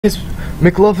It's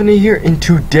McLovin here, and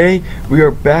today we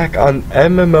are back on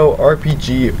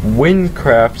MMORPG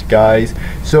Wynncraft, guys.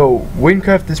 So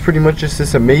Wynncraft is pretty much just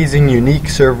this amazing, unique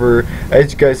server,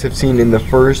 as you guys have seen in the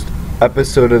first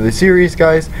episode of the series,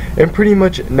 guys. And pretty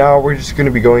much now we're just going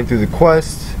to be going through the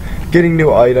quests, getting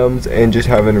new items, and just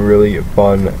having a really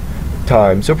fun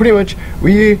time. So pretty much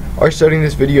we are starting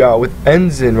this video out with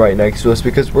Enzan right next to us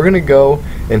because we're going to go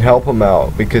and help him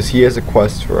out because he has a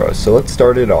quest for us. So let's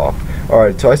start it off.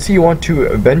 Alright, so I see you want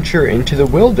to venture into the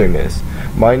wilderness.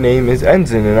 My name is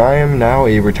Enzan, and I am now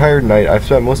a retired knight. I've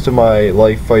spent most of my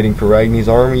life fighting for Ragni's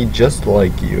army, just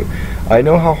like you. I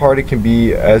know how hard it can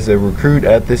be as a recruit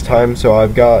at this time, so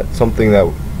I've got something that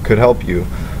could help you.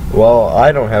 Well,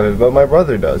 I don't have it, but my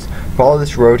brother does. Follow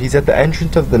this road. He's at the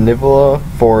entrance of the Nivela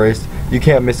forest. You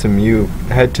can't miss him. You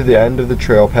head to the end of the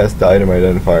trail past the item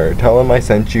identifier. Tell him I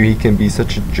sent you. He can be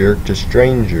such a jerk to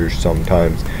strangers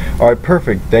sometimes. Alright,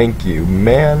 perfect. Thank you,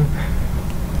 man.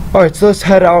 Alright, so let's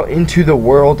head out into the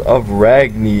world of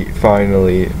Ragni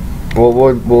finally.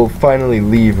 We'll finally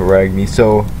leave Ragni.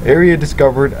 So, area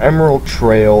discovered, Emerald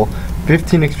Trail,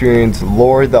 15 experience,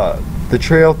 lore, the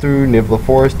trail through Nivela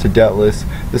Forest to Deathless,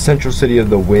 the central city of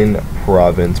the Wynn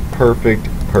province. Perfect,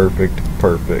 perfect,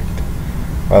 perfect.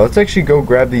 Let's actually go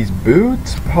grab these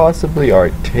boots, possibly.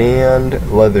 Alright,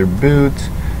 tanned leather boots,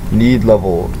 need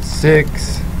level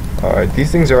 6. Alright,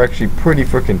 these things are actually pretty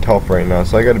freaking tough right now,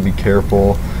 so I gotta be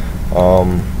careful.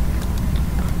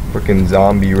 Freaking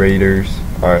zombie raiders.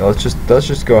 Alright, let's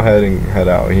just go ahead and head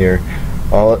out here.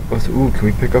 Ooh, can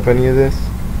we pick up any of this?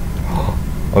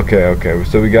 Okay,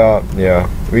 so we got, yeah,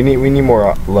 we need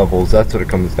more levels, that's what it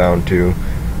comes down to.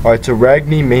 Alright, so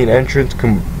Ragni main entrance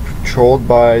controlled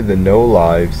by the no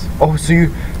lives. Oh, so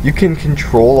you can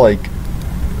control like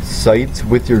sites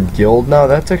with your guild now.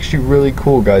 That's actually really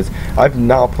cool, guys. I've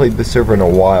not played the server in a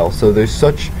while, so there's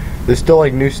still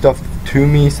like new stuff to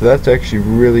me, so that's actually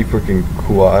really freaking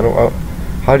cool.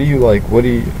 How do you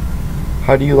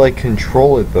like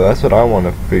control it though? That's what I want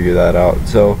to figure that out.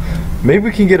 So maybe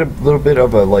we can get a little bit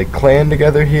of a like clan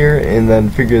together here and then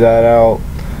figure that out.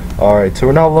 Alright, so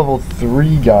we're now level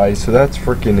 3, guys, so that's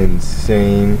freaking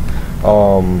insane.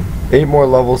 8 more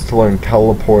levels to learn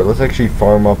teleport. Let's actually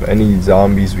farm up any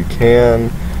zombies we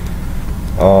can.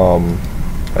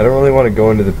 I don't really want to go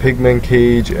into the pigman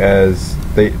cage as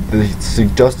the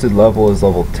suggested level is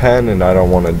level 10 and I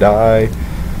don't want to die.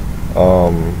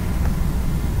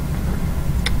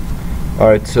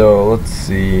 Alright, so let's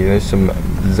see. There's some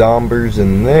zombies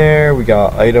in there. We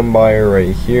got item buyer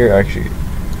right here. Actually,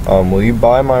 will you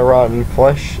buy my rotten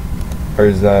flesh? Or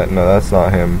is that, no, that's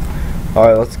not him.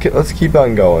 Alright, let's keep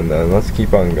on going then. Let's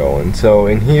keep on going. So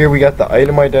in here we got the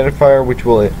item identifier, which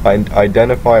will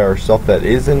identify our stuff that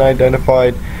isn't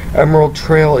identified. Emerald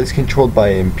Trail is controlled by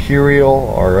Imperial.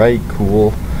 Alright,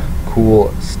 cool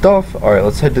stuff. Alright,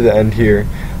 let's head to the end here.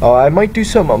 I might do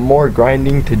some more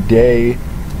grinding today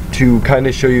to kind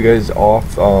of show you guys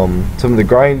off some of the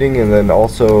grinding, and then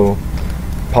also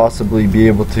possibly be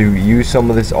able to use some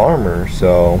of this armor.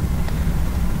 So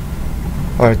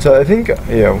alright, so I think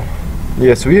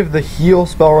yeah, so we have the heal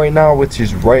spell right now, which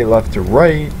is right, left to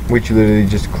right, which you literally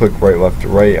just click right, left to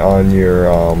right on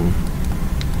your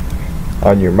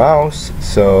mouse.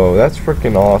 So that's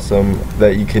freaking awesome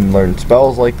that you can learn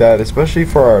spells like that, especially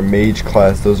for our mage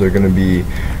class. Those are going to be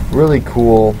really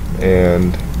cool.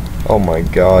 And oh my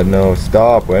god, no,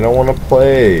 stop, I don't want to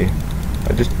play.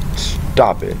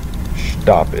 Stop it,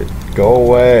 go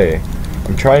away.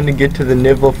 I'm trying to get to the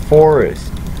Nivela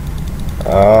forest.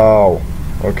 Ow.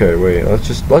 Okay, wait, let's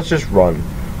just run.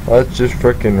 Let's just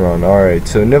freaking run. Alright,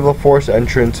 so Nivela forest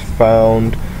entrance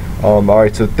found.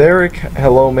 Alright, so Theric,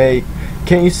 hello mate.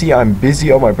 Can't you see I'm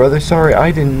busy? Oh, my brother, sorry, I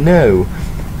didn't know.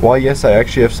 Why, yes, I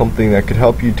actually have something that could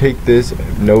help you. Take this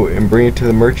note and bring it to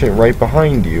the merchant right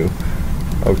behind you.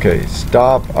 Okay,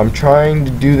 stop. I'm trying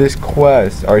to do this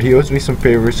quest. Alright, he owes me some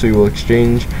favors, so you will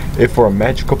exchange it for a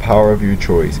magical power of your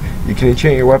choice. You can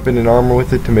enchant your weapon and armor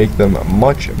with it to make them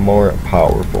much more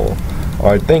powerful.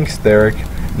 Alright, thanks, Theric.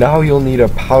 Now you'll need a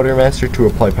powder master to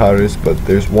apply powders, but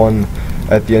there's one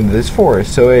at the end of this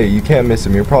forest, so hey, you can't miss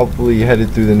him. You're probably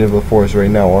headed through the Nivela forest right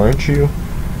now, aren't you?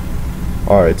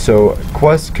 Alright, so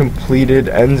quest completed.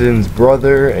 Enzan's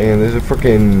brother, and there's a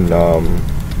freaking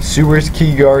Sewer's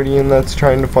Key Guardian that's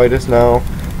trying to fight us now.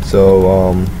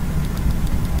 So,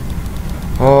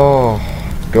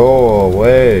 oh, go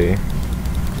away.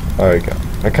 Alright,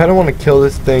 I kind of want to kill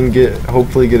this thing,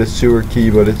 hopefully get a sewer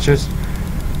key, but it's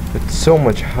so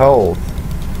much health.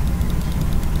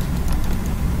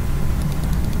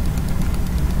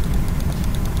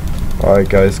 Alright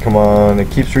guys, come on. It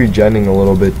keeps regenning a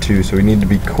little bit too, so we need to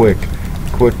be quick.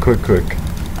 Quick.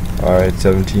 Alright,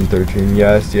 17, 13,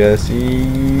 yes, yes,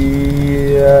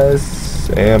 yes,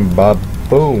 and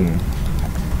boom.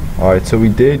 Alright, so we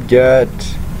did get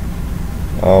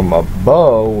a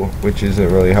bow, which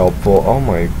isn't really helpful. Oh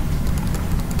my.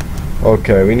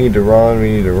 Okay, we need to run,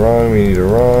 we need to run, we need to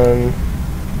run.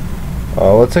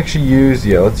 Let's actually use,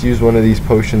 let's use one of these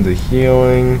potions of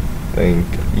healing. Thank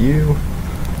you.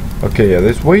 Okay, yeah,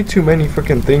 there's way too many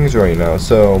freaking things right now,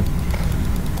 so.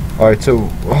 Alright, so,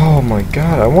 oh my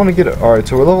god, I want to get it. Alright,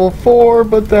 so we're level 4,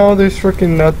 but now there's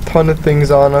freaking a ton of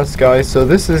things on us, guys. So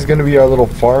this is going to be our little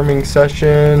farming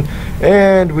session,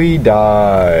 and we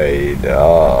died.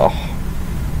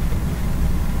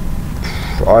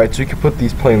 Alright, so we can put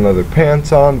these plain leather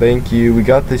pants on, thank you. We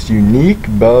got this unique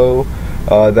bow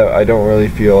that I don't really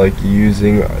feel like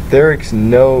using. Theric's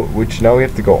note, which now we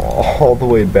have to go all the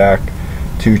way back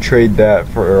to trade that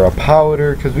for a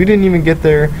powder, because we didn't even get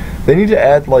there. They need to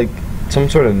add like some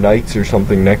sort of knights or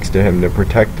something next to him to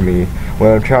protect me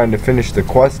when I'm trying to finish the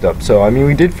quest up. So I mean,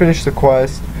 we did finish the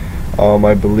quest,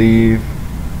 I believe.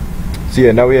 So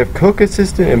yeah, now we have cook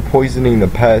assistant and poisoning the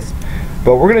pest,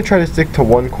 but we're gonna try to stick to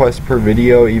one quest per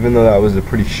video, even though that was a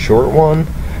pretty short one,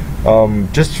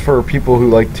 just for people who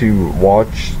like to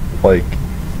watch like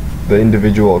the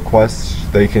individual quests.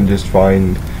 They can just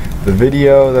find the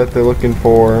video that they're looking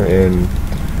for. And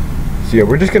so yeah,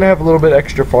 we're just gonna have a little bit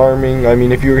extra farming. I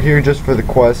mean, if you were here just for the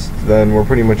quest, then we're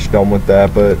pretty much done with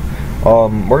that. But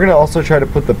we're gonna also try to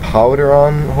put the powder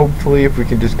on, hopefully, if we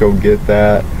can just go get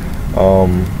that.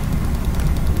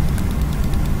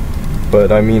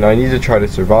 But I mean, I need to try to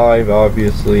survive,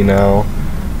 obviously, now.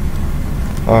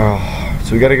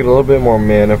 So we gotta get a little bit more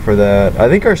mana for that. I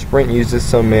think our sprint uses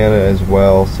some mana as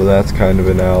well, so that's kind of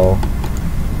an L.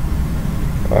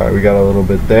 Alright, we got a little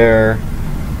bit there.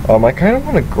 I kind of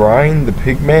want to grind the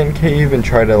pigman cave and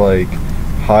try to like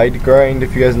hide grind,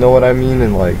 if you guys know what I mean,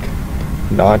 and like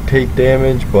not take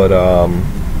damage. But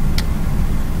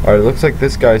alright, it looks like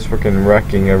this guy's freaking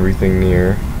wrecking everything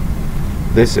near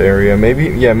this area. Maybe,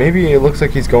 yeah, maybe it looks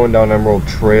like he's going down Emerald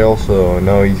Trail, so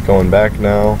no, he's going back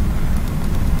now.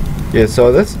 Yeah,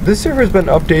 so this server's been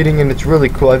updating and it's really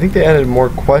cool. I think they added more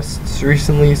quests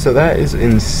recently, so that is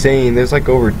insane. There's like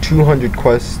over 200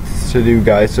 quests to do,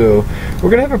 guys, so we're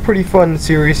gonna have a pretty fun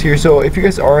series here. So if you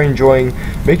guys are enjoying,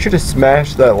 make sure to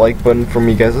smash that like button for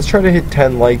me, guys. Let's try to hit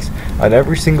 10 likes on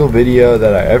every single video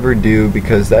that I ever do,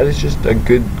 because that is just a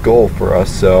good goal for us.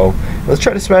 So let's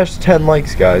try to smash 10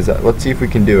 likes, guys. Let's see if we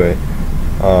can do it.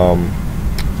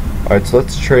 Alright, so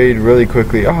let's trade really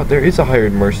quickly. Oh, there is a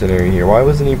hired mercenary here. Why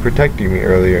wasn't he protecting me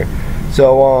earlier?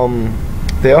 So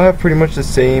they all have pretty much the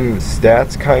same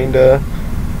stats, kinda.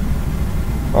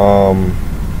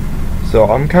 So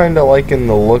I'm kinda liking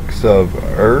the looks of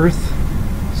Earth,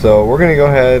 so we're gonna go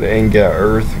ahead and get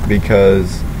Earth,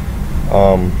 because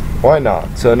why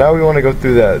not? So now we want to go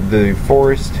through the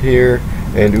forest here,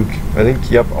 and I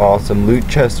think, yep, awesome. Loot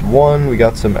chest 1, we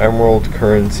got some emerald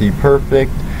currency,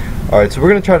 perfect. Alright, so we're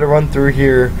gonna try to run through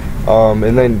here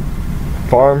and then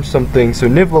farm some things. So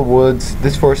Nivla Woods,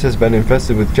 this forest has been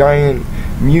infested with giant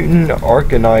mutant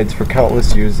arcanides for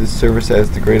countless years. This serves as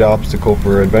the great obstacle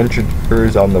for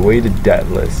adventurers on the way to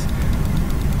Deathless.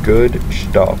 Good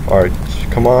stuff. Alright,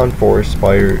 come on, forest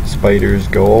spiders,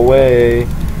 go away.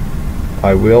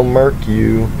 I will murk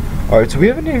you. Alright, so we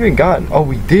haven't even gotten, oh,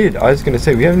 we did, I was gonna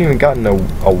say, we haven't even gotten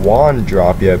a wand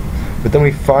drop yet, but then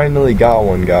we finally got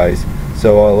one, guys.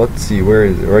 So let's see, where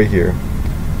is it? Right here.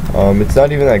 It's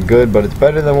not even that good, but it's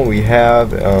better than what we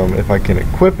have. If I can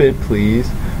equip it, please.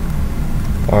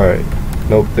 Alright.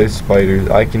 Nope, there's spiders.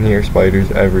 I can hear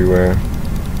spiders everywhere.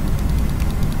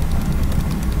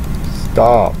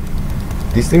 Stop.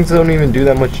 These things don't even do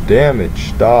that much damage.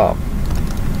 Stop.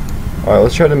 Alright,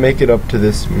 let's try to make it up to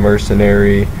this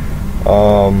mercenary.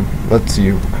 Let's see.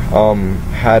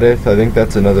 Hadith, I think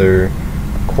that's another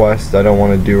quest I don't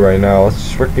want to do right now. Let's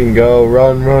just freaking go.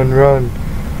 Run, run, run.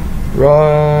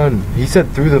 Run! He said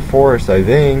through the forest, I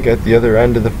think, at the other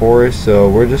end of the forest, so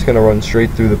we're just gonna run straight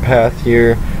through the path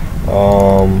here.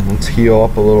 Let's heal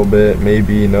up a little bit,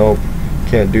 maybe. Nope,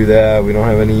 can't do that. We don't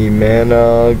have any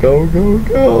mana. Go, go,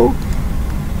 go!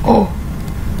 Oh!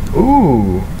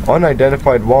 Ooh!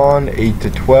 Unidentified wand, 8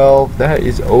 to 12. That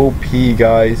is OP,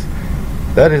 guys.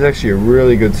 That is actually a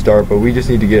really good start, but we just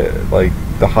need to get, like,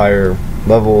 the higher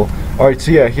level. Alright,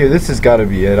 so yeah, here, this has got to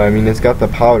be it. I mean, it's got the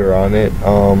powder on it.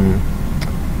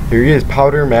 Here he is,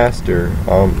 Powder Master.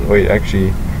 Wait,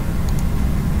 actually,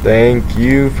 thank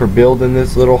you for building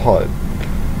this little hut.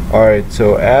 Alright,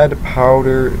 so add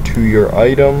powder to your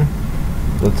item.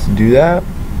 Let's do that.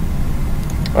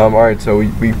 Alright, so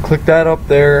we clicked that up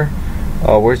there.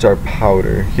 Where's our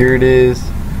powder? Here it is.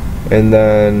 And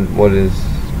then what is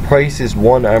price is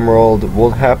 1 emerald.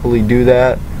 We'll happily do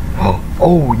that.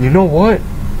 Oh, you know what?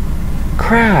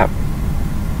 Crap.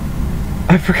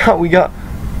 I forgot we got.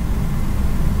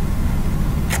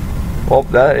 Well,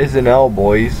 that is an L,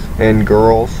 boys and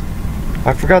girls.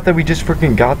 I forgot that we just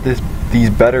freaking got these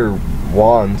better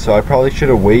wands, so I probably should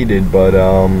have waited, but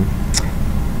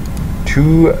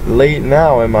too late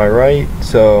now, am I right?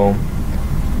 So,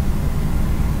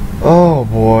 oh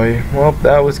boy, well,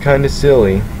 that was kind of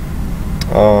silly.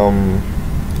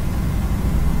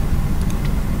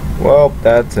 Well,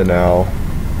 that's an L.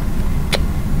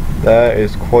 That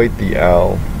is quite the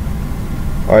L.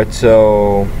 Alright,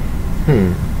 so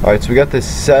alright, so we got this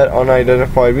set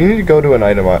unidentified. We need to go to an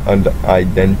item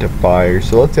identifier.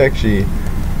 So let's actually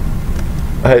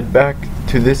head back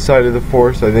to this side of the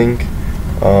forest, I think,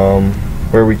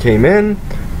 where we came in.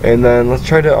 And then let's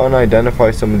try to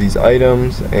unidentify some of these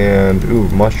items. And, ooh,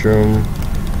 mushroom.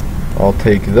 I'll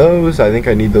take those. I think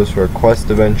I need those for a quest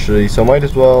eventually. So I might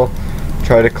as well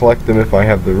try to collect them if I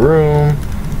have the room.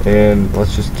 And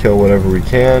let's just kill whatever we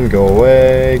can. Go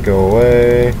away, go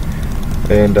away.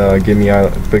 And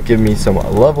give me some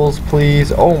levels,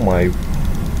 please. Oh my.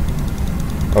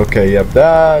 Okay, yep,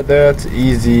 that's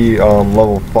easy.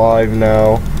 Level 5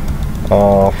 now.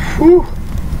 Whew.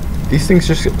 These things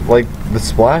just, like, the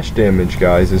splash damage,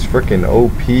 guys, is freaking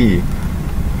OP.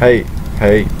 Hey,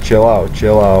 chill out,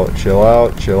 chill out, chill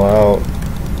out, chill out.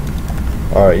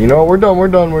 Alright, you know what, we're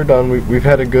done. We've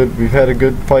had a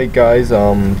good fight, guys.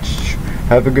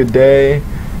 Have a good day.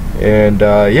 And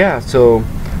yeah, so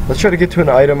let's try to get to an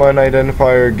item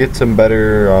unidentifier, get some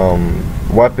better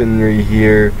weaponry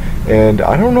here. And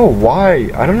I don't know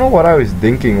why, I don't know what I was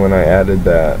thinking when I added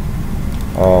that.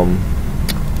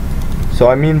 So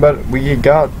I mean, but we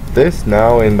got this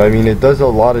now, and I mean it does a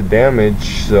lot of damage,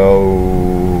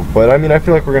 so, but I mean I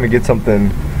feel like we're gonna get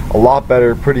something a lot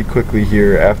better pretty quickly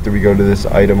here after we go to this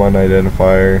item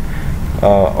unidentifier,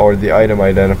 or the item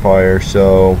identifier.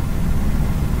 So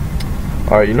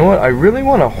alright, you know what, I really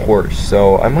want a horse,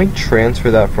 so I might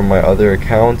transfer that from my other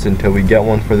accounts until we get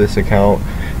one for this account,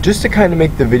 just to kind of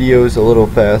make the videos a little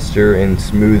faster and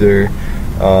smoother.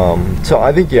 So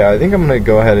I think I'm gonna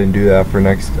go ahead and do that for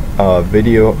next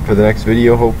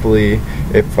video, hopefully,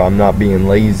 if I'm not being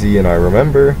lazy and I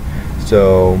remember.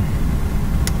 So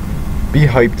be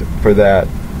hyped for that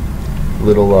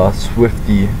little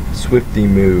swifty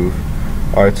move.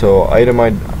 Alright, so item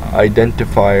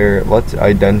identifier, let's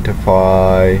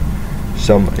identify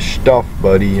some stuff,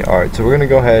 buddy. Alright, so we're gonna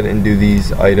go ahead and do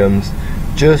these items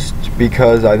just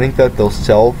because I think that they'll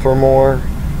sell for more.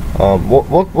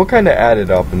 We'll kind of add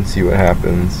it up and see what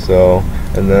happens. So,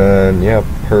 and then, yeah,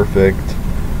 perfect.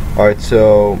 Alright,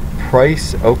 so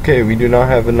price, okay, we do not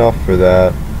have enough for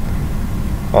that.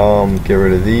 Get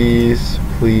rid of these,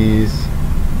 please.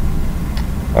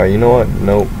 Alright, you know what,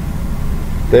 nope.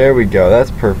 There we go,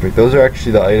 that's perfect. Those are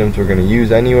actually the items we're going to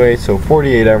use anyway. So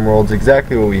 48 emeralds,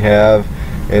 exactly what we have.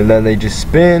 And then they just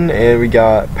spin, and we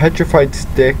got petrified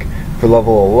stick for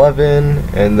level 11,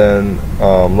 and then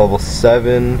level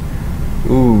 7.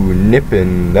 Ooh,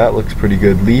 nippin', that looks pretty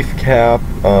good. Leaf cap,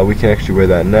 we can actually wear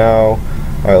that now.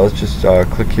 Alright, let's just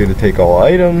click here to take all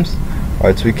items.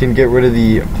 Alright, so we can get rid of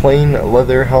the plain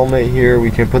leather helmet here.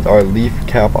 We can put our leaf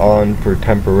cap on for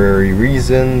temporary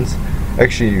reasons.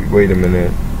 Actually, wait a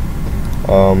minute.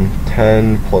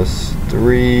 10 plus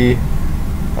 3.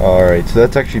 Alright, so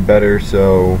that's actually better,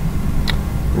 so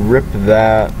rip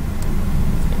that.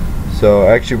 So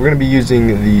actually we're going to be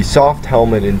using the soft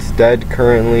helmet instead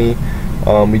currently.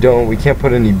 We can't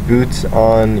put any boots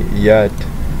on yet,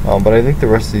 but I think the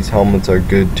rest of these helmets are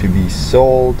good to be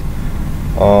sold.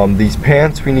 These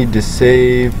pants we need to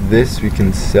save. This we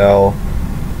can sell.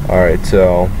 Alright,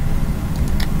 so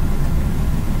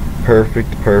perfect.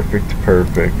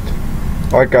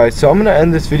 Alright guys, so I'm going to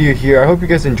end this video here. I hope you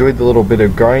guys enjoyed the little bit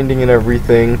of grinding and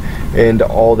everything and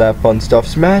all that fun stuff.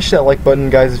 Smash that like button,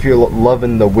 guys, if you're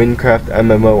loving the Wynncraft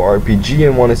MMORPG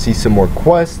and want to see some more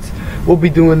quests. We'll be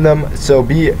doing them, so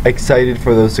be excited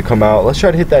for those to come out. Let's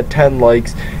try to hit that 10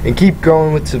 likes and keep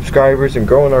growing with subscribers and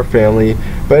growing our family.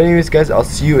 But anyways guys, I'll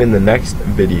see you in the next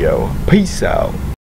video. Peace out.